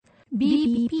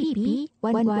BPP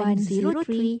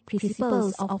 1103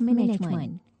 Principles of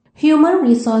Management. Human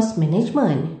Resource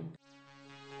Management.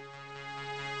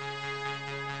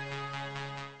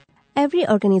 Every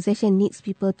organization needs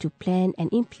people to plan and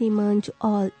implement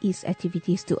all its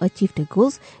activities to achieve the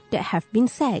goals that have been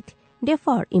set.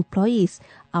 Therefore, employees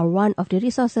are one of the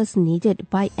resources needed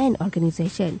by an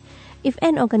organization. If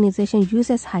an organization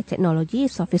uses high technology,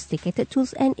 sophisticated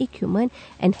tools and equipment,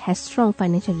 and has strong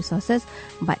financial resources,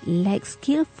 but lacks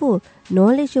skillful,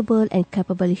 knowledgeable, and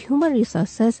capable human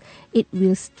resources, it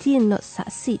will still not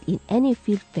succeed in any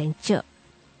field venture.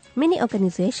 Many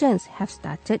organizations have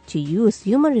started to use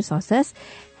human resources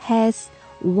as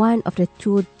one of the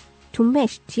tools to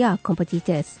match their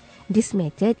competitors. This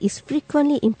method is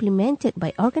frequently implemented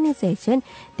by organizations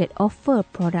that offer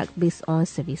products based on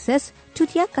services to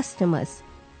their customers.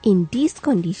 In this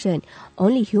condition,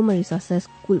 only human resources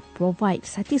could provide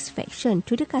satisfaction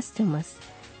to the customers.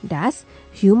 Thus,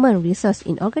 human resource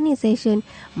in organization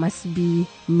must be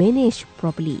managed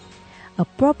properly. A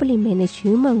properly managed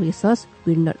human resource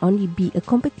will not only be a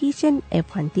competition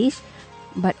advantage,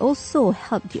 but also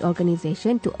help the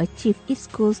organization to achieve its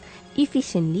goals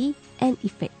efficiently and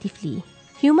effectively.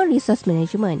 Human resource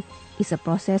management is a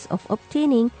process of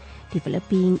obtaining,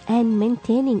 developing, and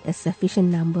maintaining a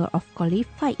sufficient number of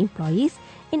qualified employees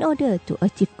in order to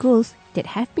achieve goals that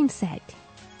have been set.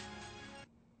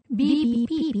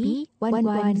 BPP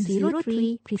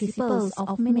 1103 Principles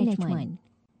of Management.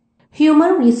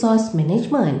 Human Resource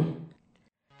Management.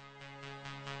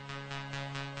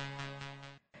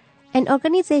 An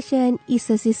organization is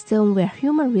a system where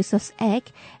human resources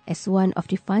act as one of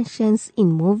the functions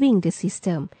in moving the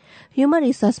system. Human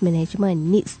resource management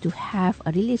needs to have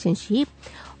a relationship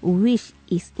which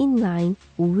is in line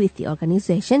with the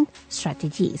organization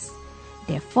strategies.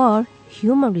 Therefore,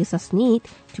 human resources need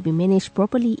to be managed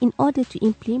properly in order to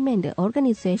implement the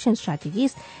organization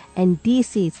strategies, and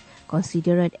this is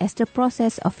considered as the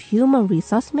process of human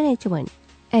resource management.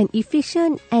 An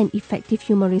efficient and effective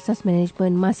human resource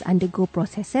management must undergo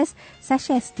processes such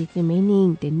as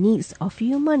determining the needs of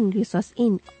human resource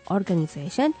in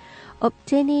organization,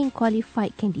 obtaining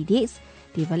qualified candidates,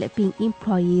 developing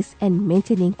employees, and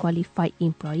maintaining qualified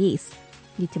employees.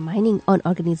 Determining on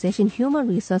organization human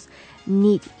resource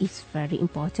need is very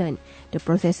important. The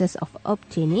processes of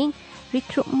obtaining,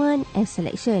 recruitment and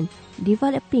selection,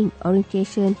 developing,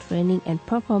 orientation, training and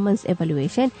performance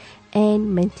evaluation,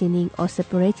 and maintaining or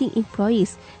separating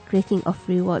employees, creating of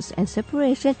rewards and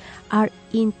separation are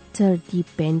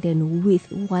interdependent with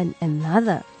one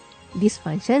another. These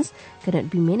functions cannot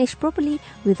be managed properly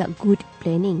without good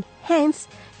planning. Hence,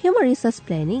 human resource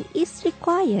planning is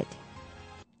required.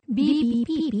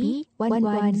 BPP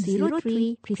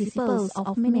 1103 Principles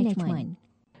of Management.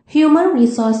 Human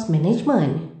Resource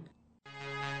Management.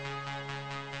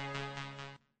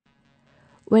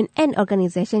 When an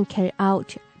organization carries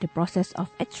out the process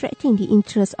of extracting the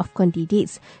interest of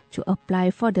candidates to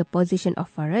apply for the position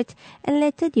offered and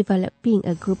later developing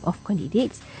a group of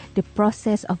candidates, the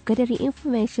process of gathering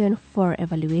information for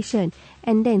evaluation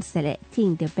and then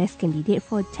selecting the best candidate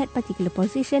for that particular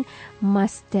position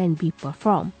must then be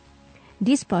performed.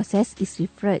 This process is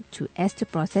referred to as the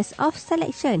process of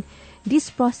selection. This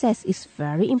process is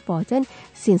very important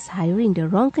since hiring the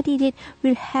wrong candidate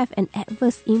will have an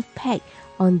adverse impact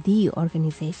on the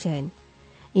organization.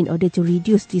 In order to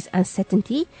reduce this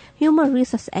uncertainty, human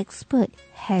resource expert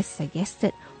has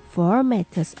suggested 4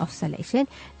 methods of selection.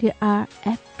 There are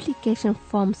application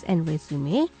forms and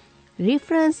resume,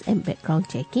 reference and background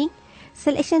checking,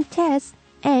 selection tests,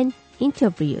 and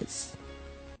interviews.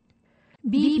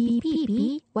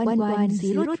 BPP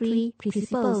 1103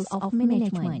 Principles of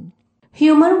Management.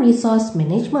 Human Resource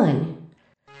Management.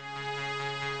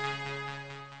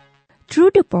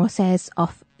 Through the process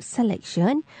of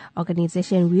selection,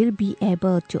 organization will be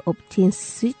able to obtain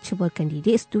suitable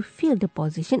candidates to fill the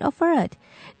position offered.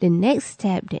 The next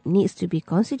step that needs to be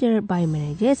considered by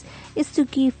managers is to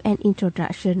give an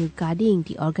introduction regarding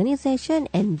the organization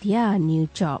and their new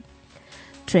job.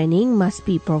 Training must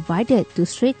be provided to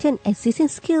strengthen existing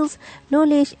skills,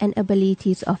 knowledge, and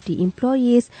abilities of the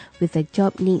employees with the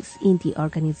job needs in the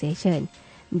organization.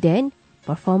 Then,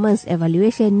 performance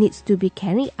evaluation needs to be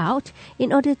carried out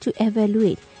in order to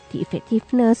evaluate the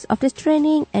effectiveness of the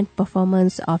training and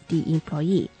performance of the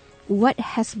employee. What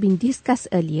has been discussed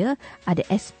earlier are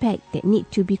the aspects that need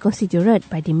to be considered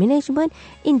by the management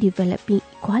in developing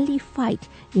qualified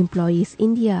employees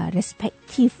in their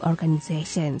respective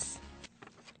organizations.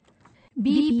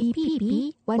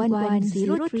 BPP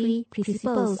 1103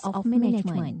 Principles of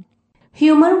Management.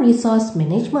 Human Resource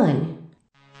Management.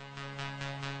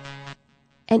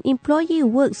 An employee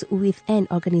works with an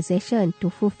organization to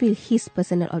fulfill his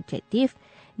personal objective,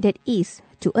 that is,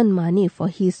 to earn money for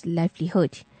his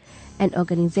livelihood. An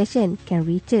organization can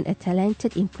retain a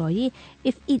talented employee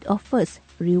if it offers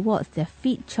rewards that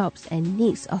fit jobs and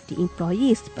needs of the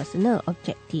employee's personal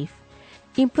objective.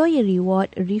 Employee reward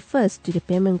refers to the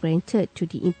payment granted to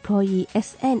the employee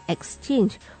as an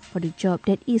exchange for the job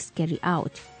that is carried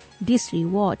out. This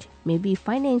reward may be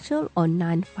financial or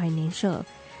non-financial.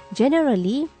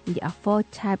 Generally, there are 4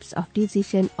 types of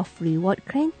decision of reward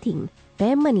granting: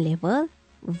 payment level,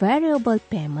 variable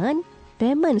payment,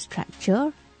 payment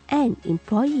structure, and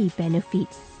employee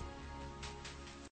benefits.